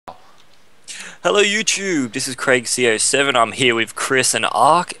Hello YouTube, this is Craig CO7. I'm here with Chris and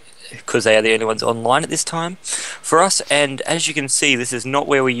Ark because they are the only ones online at this time for us, and as you can see this is not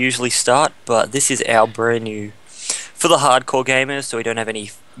where we usually start, but this is our brand new for the hardcore gamers, so we don't have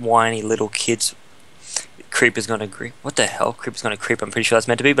any whiny little kids. Creeper's gonna creep. What the hell? Creeper's gonna creep, I'm pretty sure that's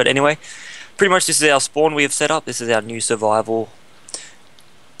meant to be, but anyway, pretty much this is our spawn we have set up. This is our new survival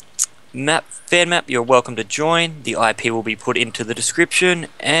map, fan map. You're welcome to join. The IP will be put into the description,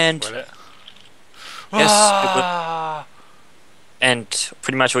 and Will it? yes, it will. And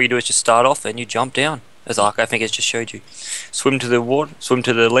pretty much all you do is just start off and you jump down, as Ark I think has just showed you. Swim to the water, swim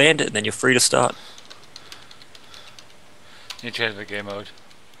to the land, and then you're free to start. You change the game mode.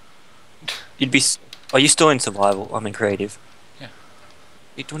 You'd be. Are you still in survival? I'm in creative. Yeah.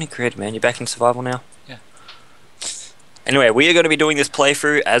 You're doing creative, man. You're back in survival now. Yeah. Anyway, we are going to be doing this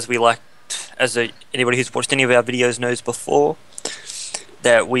playthrough as we like, anybody who's watched any of our videos knows before,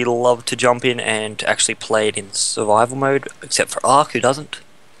 that we love to jump in and actually play it in survival mode, except for Ark, who doesn't.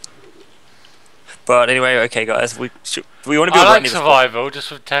 But anyway, okay, guys, we want to be. I like survival, just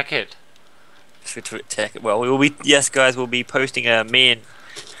with tech it. Well, we will be. Yes, guys, we'll be posting me and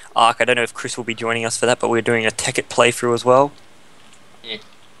Ark. I don't know if Chris will be joining us for that, but we're doing a Tech It playthrough as well. Yeah.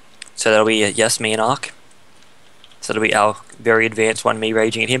 So that'll be yes, me and Ark. So that'll be our very advanced one, me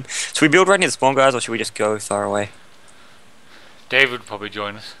raging at him. So we build right near the spawn, guys, or should we just go far away? David would probably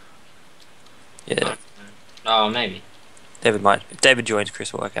join us. Yeah. Oh, maybe. David might. If David joins,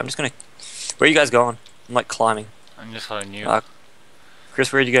 Chris will. Okay, I'm just gonna. Where are you guys going? I'm like climbing. I'm just following you.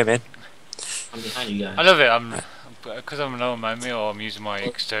 Chris, where'd you go, man? I'm behind you guys. I love it. Because I'm low on memory, or I'm using my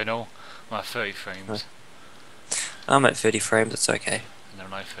external, my 30 frames. I'm at 30 frames. It's okay. And then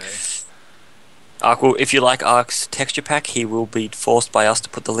my 30. Ark will. If you like Ark's texture pack, he will be forced by us to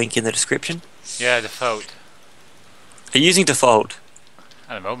put the link in the description. Yeah, default. Are you using default?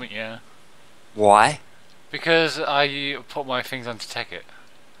 At the moment, yeah. Why? Because I put my things onto tech it.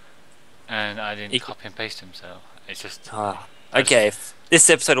 And I didn't copy and paste them, so it's just... Ah. Okay, this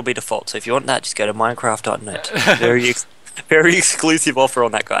episode will be default, so if you want that, just go to Minecraft.net. Very exclusive offer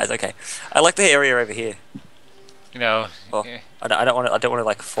on that, guys. Okay, I like the area over here. You know... Oh, yeah. I don't want to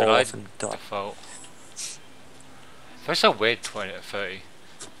like fall off and die. Default. It's so weird 20 at 30.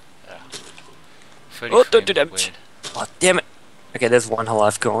 Yeah. 30 Oh, don't do frames damage. weird. Oh, damn it. Okay, there's one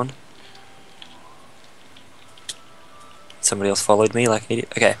life gone. Somebody else followed me like an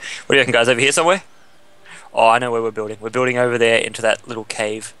idiot. Okay, what do you reckon, guys? Over here somewhere? Oh, I know where we're building. We're building over there into that little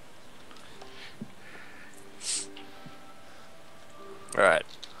cave. Alright.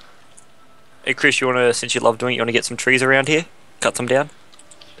 Hey Chris, you wanna, since you love doing it, you wanna get some trees around here? Cut them down?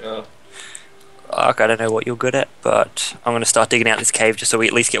 Sure. Ark, I don't know what you're good at, but I'm gonna start digging out this cave just so we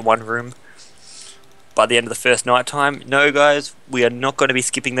at least get one room by the end of the first night time. No guys, we are not gonna be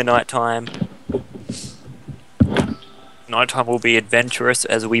skipping the night time. Nighttime will be adventurous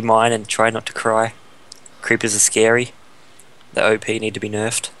as we mine and try not to cry. Creepers are scary. The OP need to be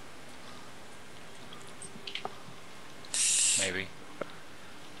nerfed. Maybe.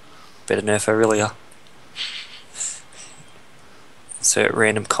 Better nerf Aurelia. Insert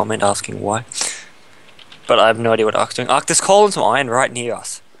random comment asking why. But I have no idea what Ark's doing. Ark, there's coal and some iron right near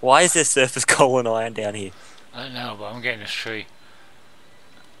us. Why is there surface coal and iron down here? I don't know, but I'm getting this tree.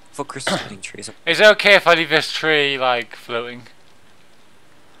 For Chris is getting trees. Is it okay if I leave this tree, like, floating?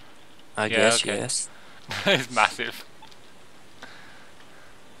 I Yeah, guess, okay. yes. It's massive.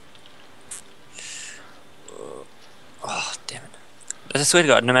 Oh, damn it. I swear to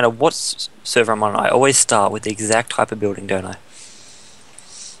God, no matter what server I'm on, I always start with the exact type of building, don't I?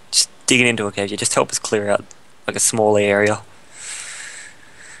 Just digging into a cave, you just help us clear out like a small area.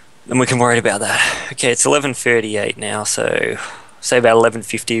 Then we can worry about that. Okay, it's 11:38 now, so say about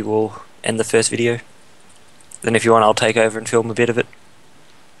 11:50 we'll end the first video. Then if you want, I'll take over and film a bit of it.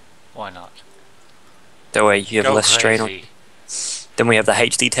 Why not? That way you have Go less strain on. crazy. Then we have the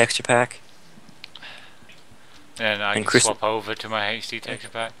HD texture pack. Then I And can swap over to my HD texture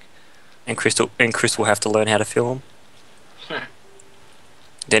pack. And Chris will have to learn how to film.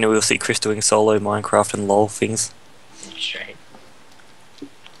 Then we'll see Chris doing solo Minecraft and LOL things. Straight.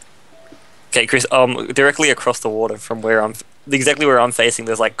 Okay, Chris. Directly across the water from where exactly where I'm facing,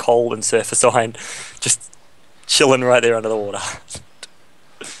 there's like coal and surface iron, just chilling right there under the water.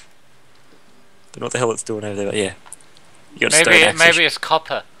 Don't know what the hell it's doing over there, but yeah. You got a stone axe. Maybe it's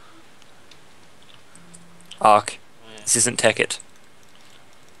copper. Ark. Yeah. This isn't Tech It.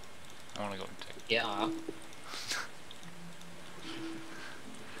 I wanna go and take Yeah.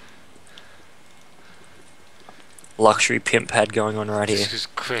 Luxury pimp pad going on right here. because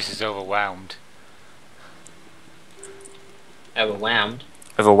Chris is overwhelmed. Overwhelmed.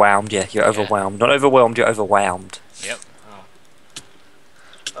 Overwhelmed, yeah, you're Yeah. overwhelmed. Not overwhelmed, you're overwhelmed. Yep. Oh.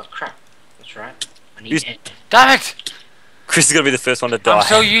 Oh crap. That's right. I need Who's- air. Damn it! Chris is gonna be the first one to die. I'm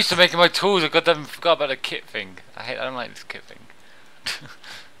so used to making my tools, I forgot about the kit thing. I don't like this kit thing.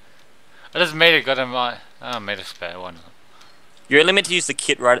 I just made it, I made a spare one. You're only meant to use the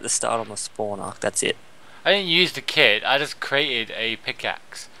kit right at the start on the spawn arc, that's it. I didn't use the kit, I just created a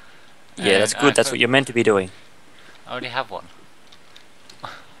pickaxe. Yeah, that's good, that's what you're meant to be doing. I already have one.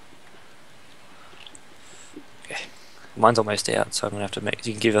 Mine's almost out, so I'm gonna have to make.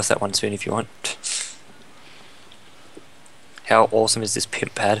 You can give us that one soon if you want. How awesome is this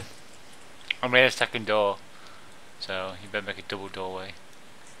pimp pad? I made a second door, so you better make a double doorway.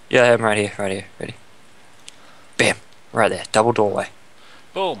 Yeah, I'm right here, ready. Bam! Right there, double doorway.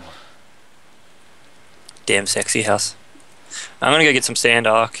 Boom! Damn sexy house. I'm gonna go get some sand,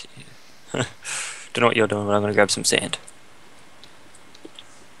 Ark. Don't know what you're doing, but I'm gonna grab some sand.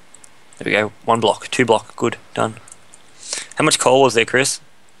 There we go. 1 block, 2 block, good, done. How much coal was there, Chris?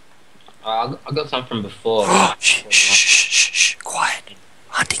 I got some from before. Shh, shh, shh, shh, shh, quiet.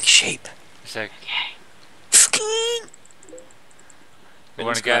 Hunting sheep. It's like,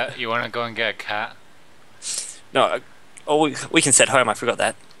 Okay. you wanna go and get a cat? No, we can set home, I forgot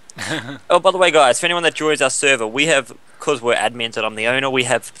that. Oh, by the way, guys, for anyone that joins our server, we have, because we're admins and I'm the owner, we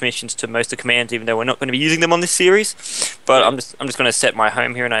have permissions to most of the commands, even though we're not going to be using them on this series. But I'm just going to set my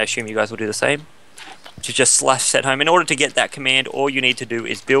home here, and I assume you guys will do the same. Which is just /set home. In order to get that command, all you need to do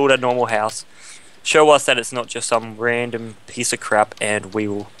is build a normal house, show us that it's not just some random piece of crap, and we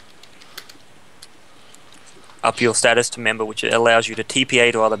will up your status to member, which allows you to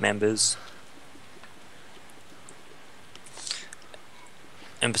TPA to other members.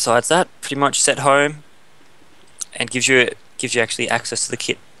 And besides that, pretty much set home, and gives you actually access to the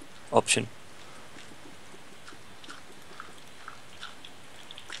kit option.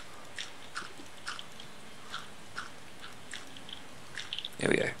 There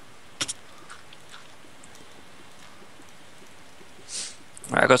we go.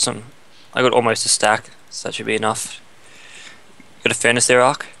 Alright, I got almost a stack, so that should be enough. Got a furnace there,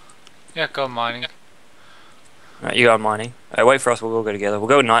 Ark? Yeah, go mining. Alright, you go on mining. Alright, wait for us, we'll all go together. We'll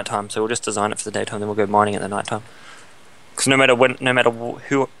go at night time, so we'll just design it for the daytime, then we'll go mining at the night time. Because no matter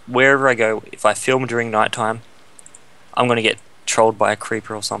wherever I go, if I film during night time, I'm gonna get trolled by a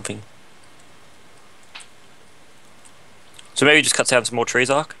creeper or something. So maybe just cut down some more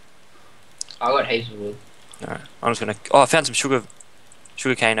trees, Ark? I got hazelwood. Alright, I'm just gonna. Oh, I found some sugar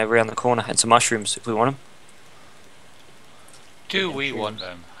cane over around the corner and some mushrooms if we want them. Do we want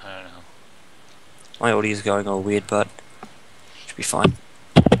them? I don't know. My audio is going all weird, but should be fine.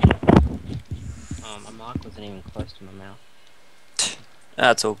 My mic wasn't even close to my mouth.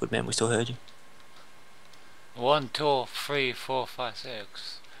 That's all good, man. We still heard you. 1, 2, 3, 4, 5,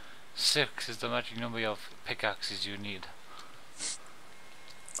 6. 6 is the magic number of pickaxes you need.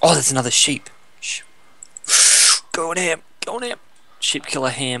 Oh, there's another sheep. Shh. Go on ham. Sheep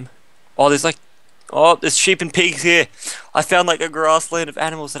killer ham. Oh, there's sheep and pigs here. I found like a grassland of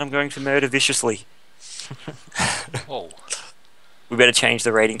animals that I'm going to murder viciously. Whoa. We better change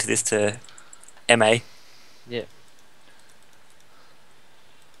the rating to this to MA. Yeah.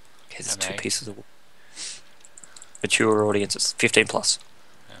 Okay, there's MA. 2 pieces of mature audiences, 15 plus.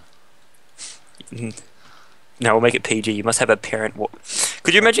 Yeah. No, we'll make it PG. You must have a parent.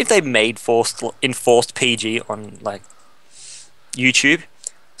 Could you imagine if they made enforced PG on like YouTube?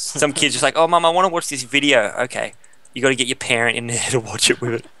 Some kid's just like, "Oh, mum, I want to watch this video." Okay, you got to get your parent in there to watch it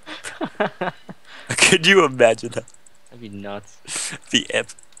with it. Could you imagine that? That'd be nuts.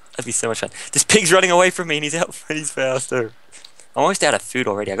 That'd be so much fun. This pig's running away from me, and he's out. He's faster. I'm almost out of food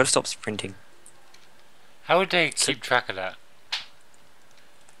already. I got to stop sprinting. How would they keep track of that?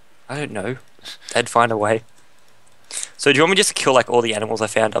 I don't know. They'd find a way. So do you want me just to kill like all the animals I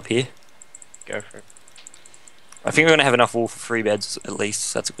found up here? Go for it. I think we're gonna have enough wool for 3 beds at least.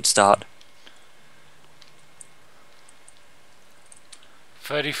 So that's a good start.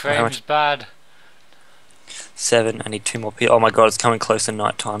 30 How frames much? bad. 7. I need 2 more people. Oh my god, it's coming close to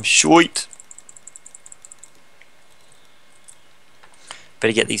night time. Shite.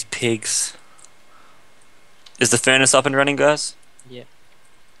 Better get these pigs. Is the furnace up and running, guys? Yeah.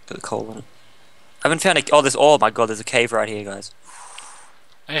 Got the coal in it. I haven't found a. Oh, oh my god, there's a cave right here, guys.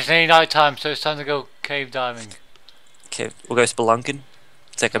 And it's nearly night time, so it's time to go cave diving. Okay, we'll go spelunking.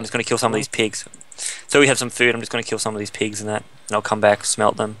 Sec, I'm just gonna kill some of these pigs. So we have some food. I'm just gonna kill some of these pigs and that, and I'll come back,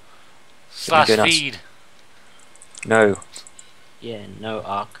 smelt them. Slash go nuts. feed. No. Yeah, no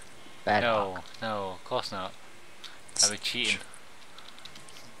arc. Bad arc. No, of course not. I'll be cheating.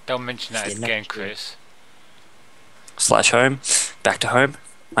 Don't mention that Yeah, again, not true. Chris. slash home. Back to home.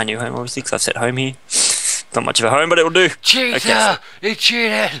 My new home, obviously, because I've set home here. Not much of a home, but it'll do. Cheater! Okay. He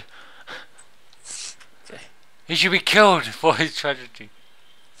cheated! Okay. He should be killed for his tragedy.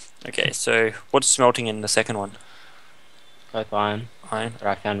 Okay, so what's smelting in the second one? Both iron Iron. that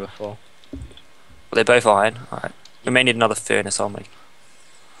I found before. Well, they're both iron. Alright. We may need another furnace. I'll make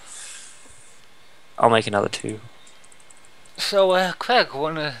another 2. So, Craig,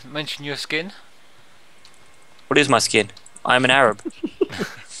 wanna mention your skin? What is my skin? I'm an Arab.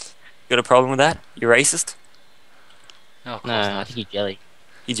 Got a problem with that? You racist? No, of course No, I not. think you jelly.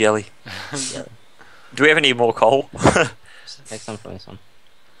 You jelly. Jelly. Do we ever need more coal? Take some from this one.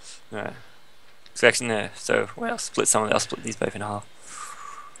 Alright. So actually, no. So well, I'll split some of it. I'll split these both in half.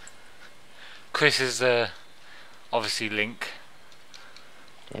 Chris is obviously Link.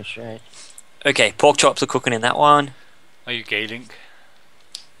 Damn straight. Okay, pork chops are cooking in that one. Are you gay, Link?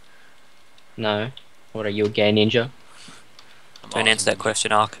 No. What are you, a gay ninja? Don't answer that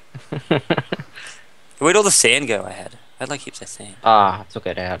question, Ark. Where'd all the sand go I had? I had like heaps of sand. Ah, I took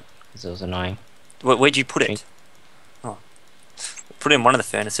it out because it was annoying. Where'd you put it? Drink. Oh. Put it in one of the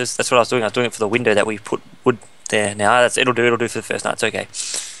furnaces. That's what I was doing. I was doing it for the window that we put wood there. Now it'll do for the first night. It's okay.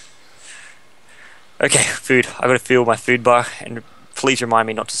 Okay, food. I gotta fill my food bar, and please remind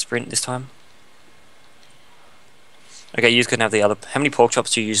me not to sprint this time. Okay, you can have the other. How many pork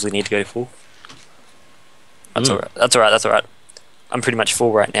chops do you usually need to go full? That's alright. That's alright. That's alright. I'm pretty much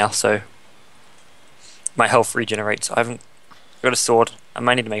full right now, so my health regenerates. I've got a sword. I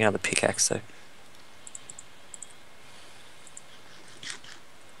might need to make another pickaxe. So.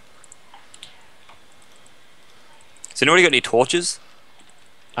 So anybody got any torches?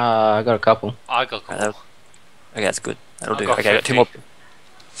 I got a couple. I got Right, couple. Okay, that's good. That'll I've do. got Okay, I got 2 more.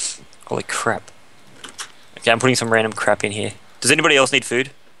 Holy crap. Okay, I'm putting some random crap in here. Does anybody else need food?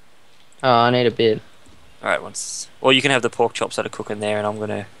 Oh, I need a bit. Alright, once. Or you can have the pork chops that are cooking there, and I'm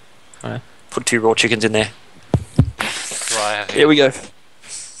gonna Alright. put 2 raw chickens in there. That's what I have Here here. we go.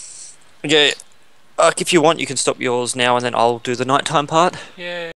 Okay, if you want, you can stop yours now, and then I'll do the nighttime part. Yay.